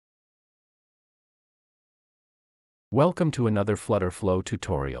Welcome to another Flutter Flow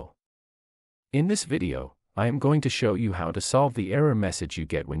tutorial. In this video, I am going to show you how to solve the error message you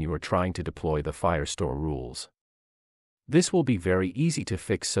get when you are trying to deploy the Firestore rules. This will be very easy to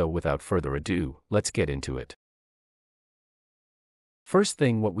fix, so without further ado, let's get into it. First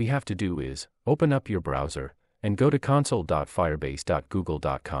thing what we have to do is, open up your browser, and go to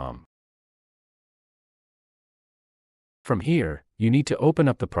console.firebase.google.com. From here, you need to open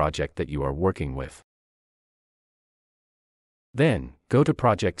up the project that you are working with. Then, go to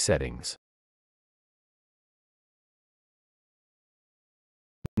Project Settings.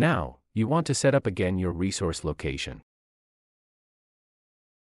 Now, you want to set up again your resource location.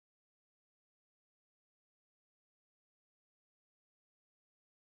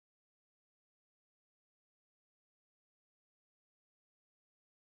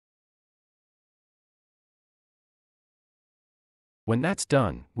 When that's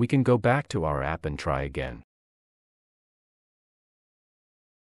done, we can go back to our app and try again.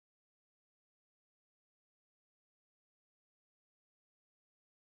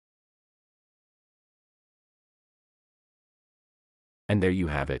 And there you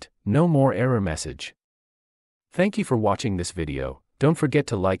have it, no more error message. Thank you for watching this video. Don't forget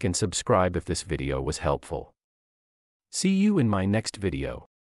to like and subscribe if this video was helpful. See you in my next video.